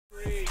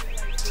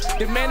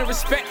Demand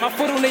respect, my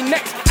foot on their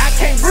necks, I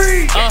can't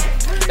breathe.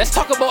 Let's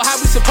talk about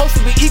how we supposed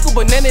to be equal,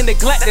 but none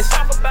neglect this.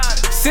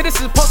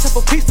 Citizens posting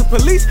for peace, the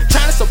police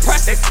trying to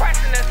suppress it.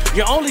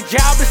 Your only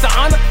job is to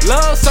honor,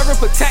 love, serve, and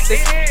protect it.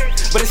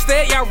 But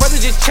instead, y'all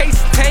rather just chase,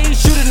 tase,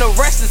 shoot, and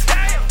arrest us.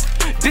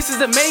 This is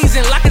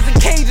amazing, lock us in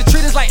cages,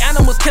 treat us like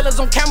animals,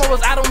 killers on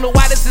cameras. I don't know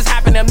why this is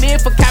happening. I'm in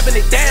for capping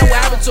it down. What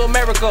happened to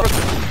America?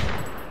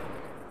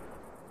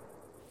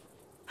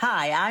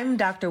 Hi, I'm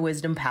Dr.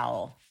 Wizdom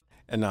Powell.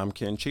 And I'm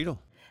Ken Cheadle.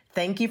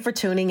 Thank you for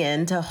tuning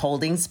in to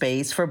Holding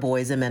Space for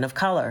Boys and Men of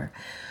Color.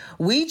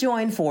 We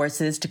join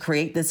forces to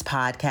create this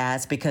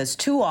podcast because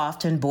too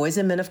often boys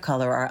and men of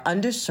color are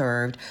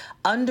underserved,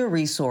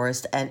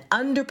 under-resourced, and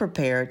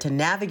underprepared to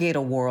navigate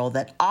a world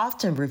that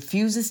often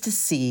refuses to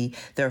see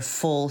their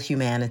full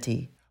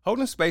humanity.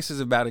 Holding Space is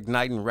about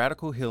igniting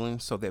radical healing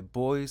so that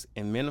boys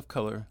and men of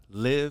color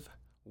live,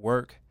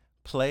 work,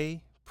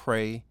 play,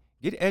 pray,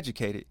 get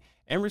educated,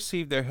 and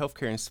receive their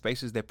healthcare in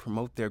spaces that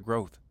promote their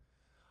growth.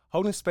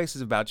 Holding Space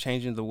is about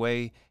changing the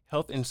way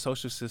health and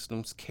social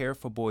systems care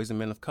for boys and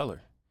men of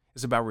color.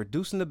 It's about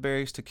reducing the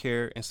barriers to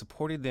care and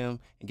supporting them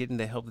and getting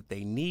the help that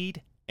they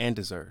need and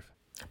deserve.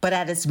 But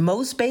at its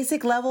most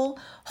basic level,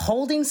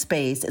 Holding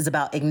Space is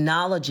about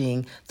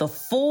acknowledging the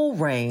full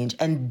range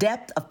and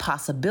depth of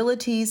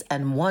possibilities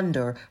and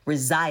wonder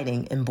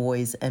residing in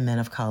boys and men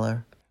of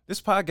color.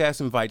 This podcast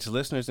invites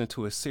listeners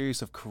into a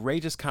series of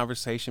courageous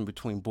conversation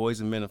between boys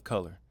and men of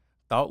color,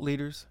 thought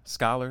leaders,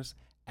 scholars,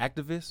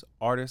 activists,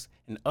 artists,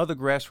 and other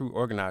grassroots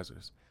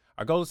organizers.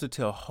 Our goal is to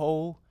tell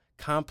whole,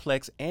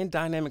 complex, and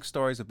dynamic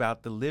stories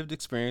about the lived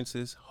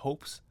experiences,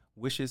 hopes,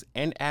 wishes,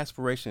 and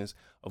aspirations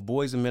of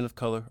boys and men of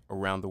color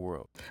around the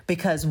world.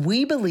 Because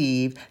we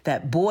believe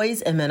that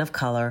boys and men of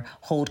color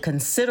hold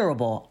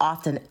considerable,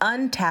 often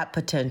untapped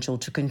potential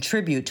to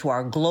contribute to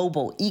our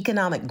global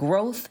economic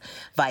growth,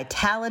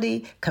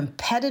 vitality,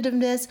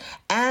 competitiveness,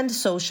 and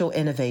social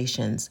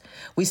innovations.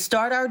 We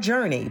start our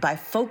journey by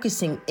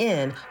focusing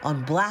in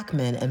on Black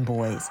men and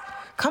boys.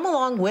 Come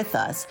along with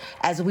us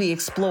as we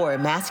explore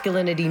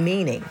masculinity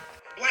meaning.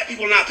 Black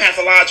people are not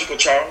pathological,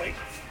 Charlie.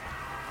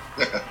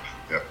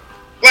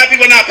 Black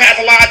people are not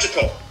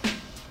pathological.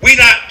 We're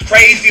not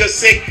crazy or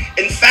sick.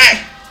 In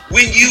fact,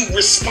 when you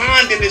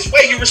respond in this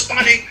way, you're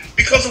responding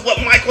because of what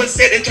Michael has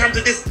said in terms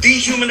of this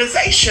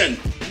dehumanization.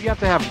 We have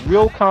to have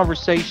real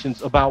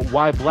conversations about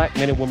why Black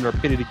men and women are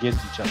pitted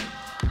against each other.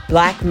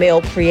 Black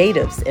male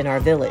creatives in our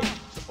village.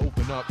 To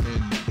open up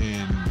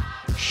and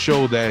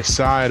show that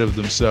side of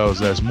themselves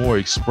that's more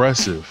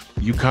expressive.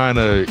 You kind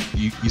of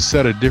you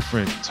set a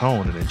different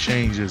tone, and it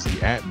changes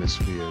the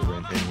atmosphere.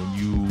 And when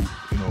you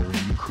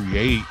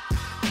create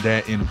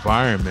that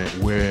environment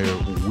where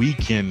we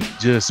can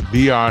just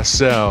be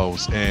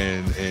ourselves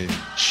and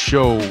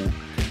show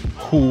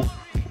who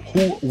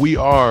we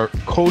are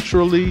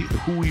culturally,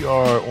 who we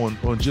are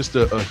on just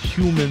a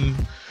human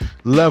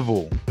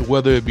level,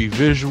 whether it be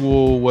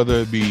visual, whether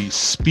it be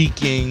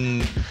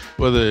speaking,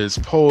 whether it's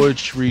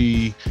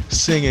poetry,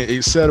 singing,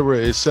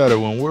 etc., etc.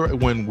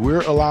 When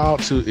we're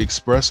allowed to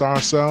express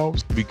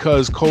ourselves,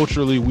 because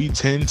culturally we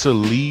tend to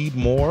lead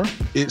more,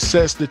 it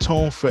sets the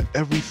tone for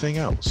everything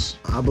else.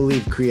 I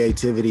believe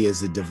creativity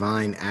is a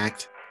divine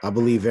act. I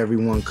believe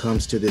everyone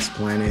comes to this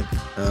planet,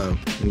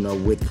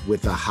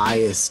 with the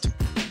highest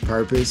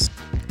purpose.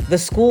 The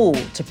school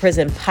to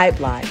prison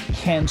pipeline.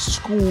 Can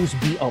schools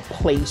be a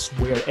place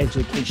where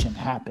education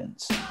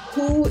happens?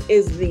 Who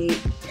is the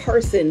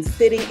person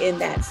sitting in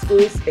that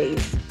school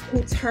space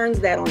who turns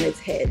that on its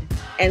head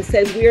and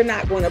says, we're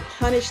not going to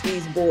punish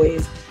these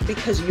boys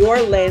because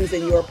your lens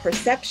and your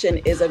perception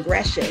is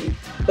aggression,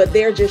 but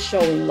they're just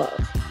showing love?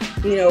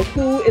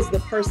 Who is the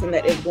person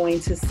that is going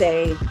to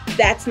say,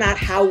 that's not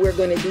how we're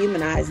going to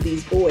demonize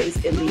these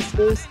boys in these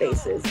school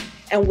spaces?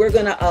 And we're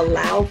going to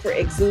allow for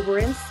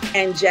exuberance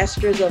and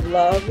gestures of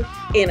love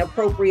in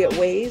appropriate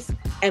ways.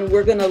 And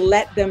we're going to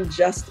let them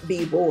just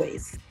be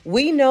boys.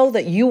 We know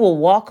that you will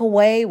walk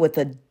away with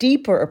a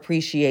deeper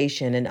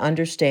appreciation and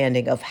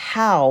understanding of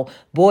how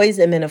boys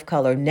and men of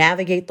color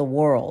navigate the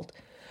world,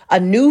 a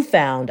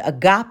newfound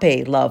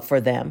agape love for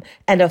them,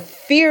 and a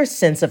fierce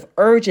sense of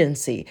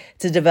urgency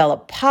to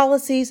develop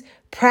policies,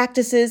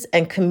 practices,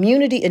 and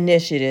community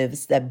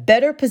initiatives that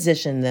better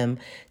position them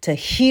to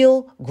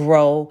heal,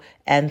 grow,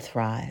 and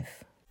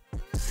thrive.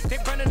 They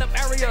burning up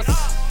areas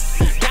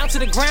down to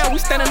the ground. We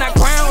standing our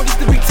ground. This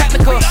to be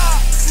technical.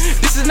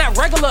 This is not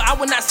regular. I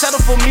would not settle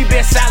for me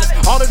being silent.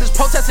 All of this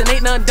protesting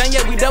ain't nothing done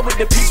yet. We dealt with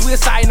the peace. We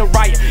inciting a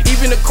riot.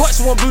 Even the courts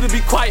want blue to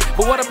be quiet.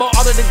 But what about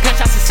all of the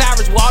gunshots and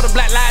sirens? With all the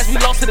black lives we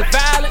lost to the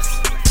violence?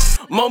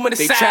 Moment of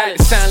silence. They tried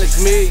to silence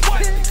me,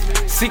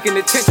 seeking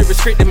attention,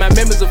 restricting my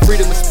members of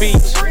freedom of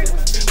speech.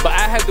 But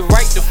I have the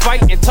right to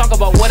fight and talk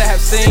about what I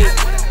have seen.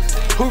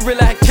 Who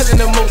really are killing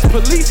the most?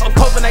 Police or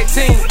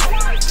COVID-19?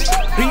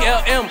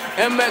 BLM,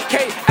 MLK,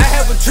 I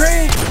have a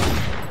dream.